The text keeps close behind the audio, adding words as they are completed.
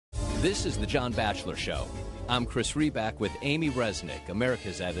This is the John Batchelor Show. I'm Chris Reback with Amy Resnick,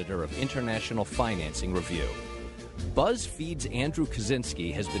 America's editor of International Financing Review. BuzzFeed's Andrew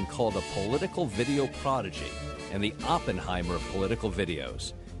Kaczynski has been called a political video prodigy and the Oppenheimer of political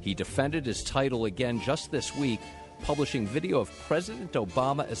videos. He defended his title again just this week, publishing video of President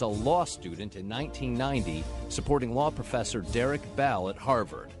Obama as a law student in 1990, supporting law professor Derek Bell at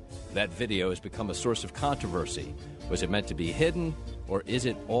Harvard. That video has become a source of controversy. Was it meant to be hidden, or is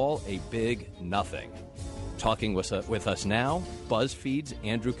it all a big nothing? Talking with us now, BuzzFeed's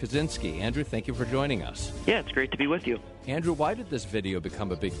Andrew Kaczynski. Andrew, thank you for joining us. Yeah, it's great to be with you. Andrew, why did this video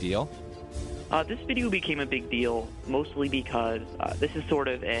become a big deal? This video became a big deal mostly because this is sort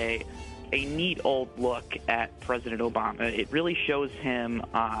of a neat old look at President Obama. It really shows him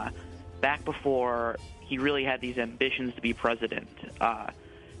back before he really had these ambitions to be president.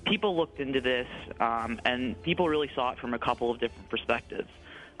 People looked into this, and people really saw it from a couple of different perspectives.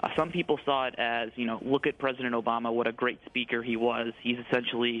 Some people saw it as, look at President Obama, what a great speaker he was. He's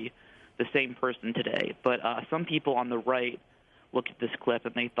essentially the same person today. But some people on the right looked at this clip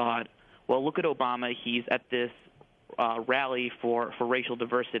and they thought, well, look at Obama. He's at this rally for racial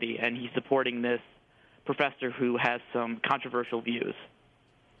diversity, and he's supporting this professor who has some controversial views.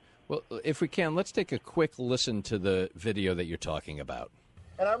 Well, if we can, let's take a quick listen to the video that you're talking about.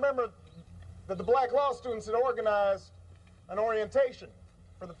 And I remember that the black law students had organized an orientation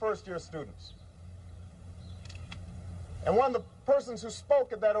for the first-year students. And one of the persons who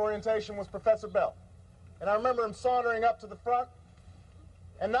spoke at that orientation was Professor Bell. And I remember him sauntering up to the front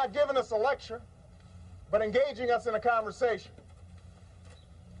and not giving us a lecture, but engaging us in a conversation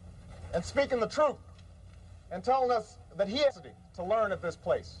and speaking the truth and telling us that he has to learn at this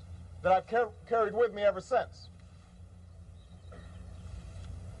place that I've carried with me ever since.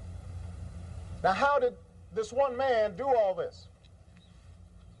 Now, how did this one man do all this?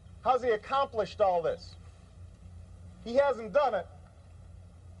 How's he accomplished all this? He hasn't done it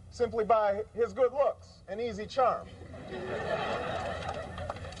simply by his good looks and easy charm.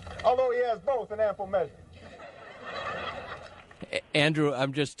 Although he has both in ample measure. Andrew,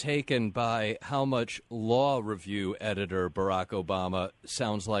 I'm just taken by how much law review editor Barack Obama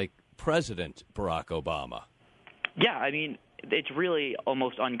sounds like President Barack Obama. Yeah, I mean, it's really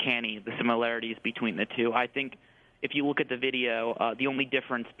almost uncanny, the similarities between the two. I think if you look at the video, the only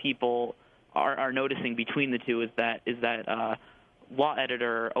difference people are noticing between the two is that law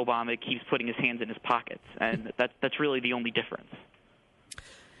editor Obama keeps putting his hands in his pockets, and that's really the only difference.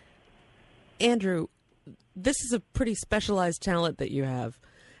 Andrew, this is a pretty specialized talent that you have.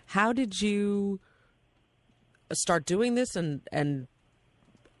 How did you start doing this, and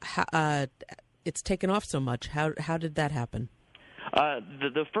how, it's taken off so much? How did that happen?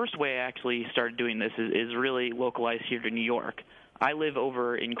 The first way I actually started doing this is really localized here to New York. I live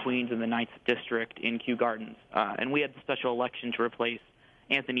over in Queens in the 9th District in Kew Gardens, and we had the special election to replace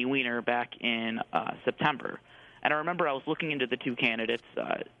Anthony Weiner back in September. And I remember I was looking into the two candidates,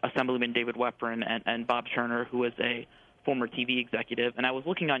 Assemblyman David Weprin and Bob Turner, who was a former TV executive, and I was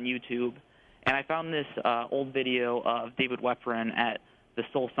looking on YouTube, and I found this old video of David Weprin at the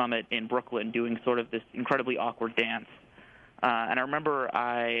Seoul Summit in Brooklyn doing sort of this incredibly awkward dance. And I remember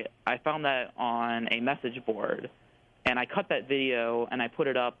I found that on a message board, and I cut that video and I put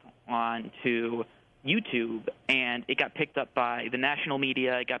it up onto YouTube, and it got picked up by the national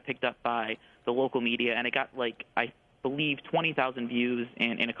media, it got picked up by the local media, and it got, I believe, 20,000 views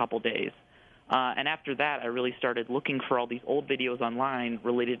in a couple days. And after that, I really started looking for all these old videos online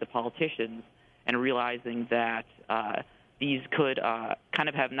related to politicians and realizing that these could kind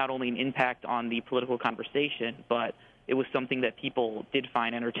of have not only an impact on the political conversation, but it was something that people did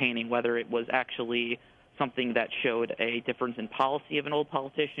find entertaining, whether it was actually something that showed a difference in policy of an old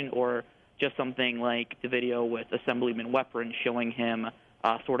politician or just something like the video with Assemblyman Weprin showing him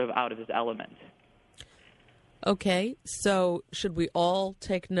sort of out of his element. Okay, so should we all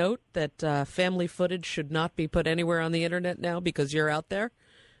take note that family footage should not be put anywhere on the Internet now because you're out there?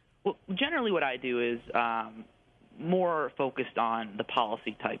 Well, generally what I do is more focused on the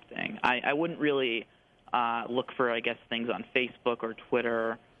policy type thing. I wouldn't really look for, things on Facebook or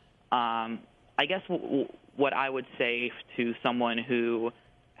Twitter. I guess what I would say to someone who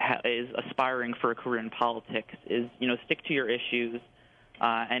is aspiring for a career in politics is, stick to your issues.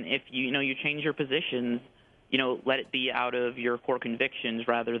 And if, you change your positions, let it be out of your core convictions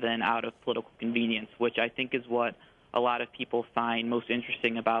rather than out of political convenience, which I think is what a lot of people find most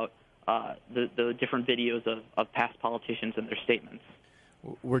interesting about the different videos of past politicians and their statements.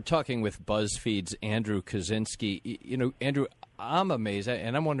 We're talking with BuzzFeed's Andrew Kaczynski. Andrew, I'm amazed,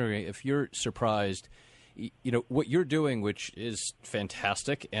 and I'm wondering if you're surprised. what you're doing, which is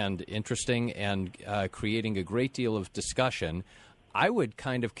fantastic and interesting and creating a great deal of discussion, I would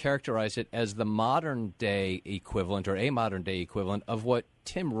kind of characterize it as the modern day equivalent or a modern day equivalent of what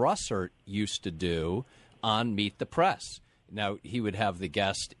Tim Russert used to do on Meet the Press. Now, he would have the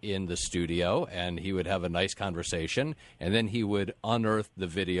guest in the studio, and he would have a nice conversation, and then he would unearth the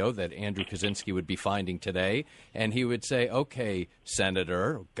video that Andrew Kaczynski would be finding today, and he would say, okay,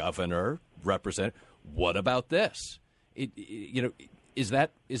 Senator, Governor, Representative, what about this? Is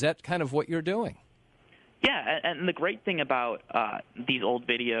that kind of what you're doing? Yeah, and the great thing about these old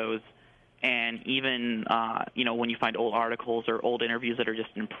videos, and even when you find old articles or old interviews that are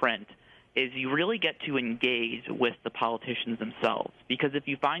just in print, is you really get to engage with the politicians themselves. Because if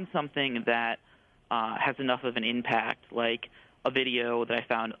you find something that has enough of an impact, like a video that I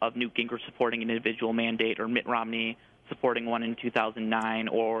found of Newt Gingrich supporting an individual mandate, or Mitt Romney supporting one in 2009,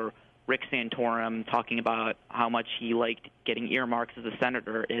 or Rick Santorum talking about how much he liked getting earmarks as a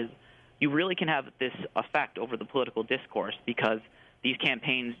senator, is you really can have this effect over the political discourse, because these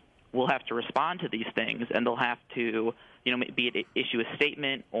campaigns will have to respond to these things, and they'll have to, be it issue a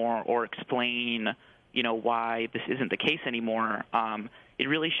statement or explain, why this isn't the case anymore. It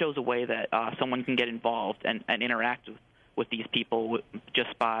really shows a way that someone can get involved and interact with these people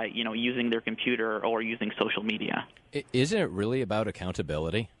just by, using their computer or using social media. Isn't it really about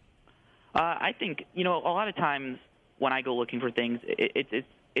accountability? I think, a lot of times when I go looking for things,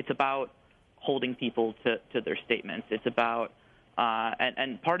 it's about holding people to their statements. It's about,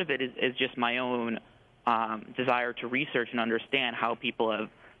 and part of it is just my own desire to research and understand how people have,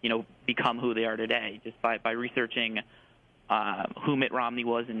 become who they are today, just by researching who Mitt Romney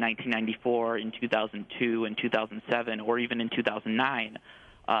was in 1994, in 2002, in 2007, or even in 2009.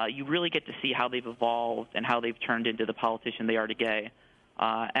 You really get to see how they've evolved and how they've turned into the politician they are today.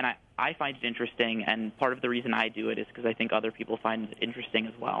 And I find it interesting, and part of the reason I do it is because I think other people find it interesting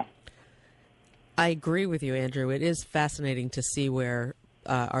as well. I agree with you, Andrew. It is fascinating to see where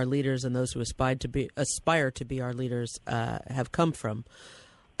our leaders and those who aspire to be our leaders have come from.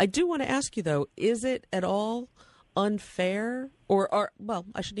 I do want to ask you, though, is it at all unfair, or well,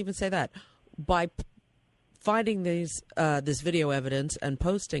 I shouldn't even say that, by finding this video evidence and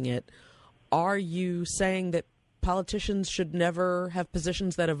posting it, are you saying that politicians should never have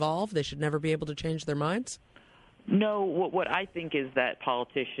positions that evolve? They should never be able to change their minds? No, what I think is that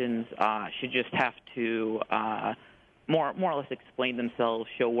politicians should just have to more or less explain themselves,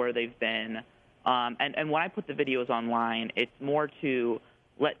 show where they've been. And when I put the videos online, it's more to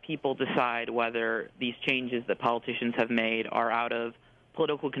let people decide whether these changes that politicians have made are out of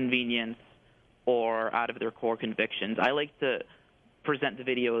political convenience or out of their core convictions. I like to present the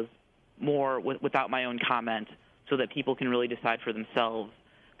videos more without my own comment so that people can really decide for themselves.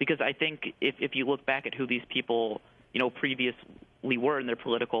 Because I think if you look back at who these people, previously were in their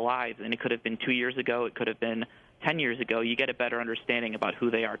political lives, and it could have been 2 years ago, it could have been 10 years ago, you get a better understanding about who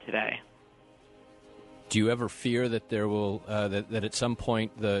they are today. Do you ever fear that there will that at some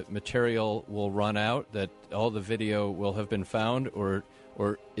point the material will run out, that all the video will have been found, or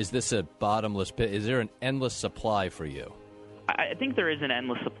is this a bottomless pit? Is there an endless supply for you? I think there is an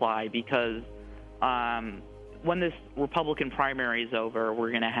endless supply because when this Republican primary is over,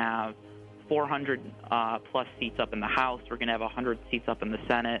 we're going to have 400 plus seats up in the House. We're going to have 100 seats up in the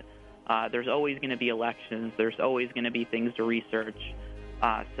Senate. There's always going to be elections. There's always going to be things to research.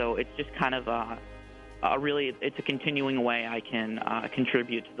 So it's just kind of it's a continuing way I can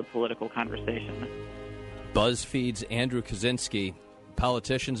contribute to the political conversation. BuzzFeed's Andrew Kaczynski.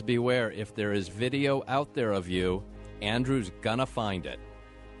 Politicians beware. If there is video out there of you, Andrew's gonna find it.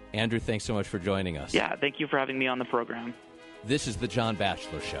 Andrew, thanks so much for joining us. Yeah, thank you for having me on the program. This is The John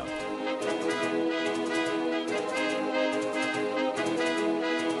Batchelor Show.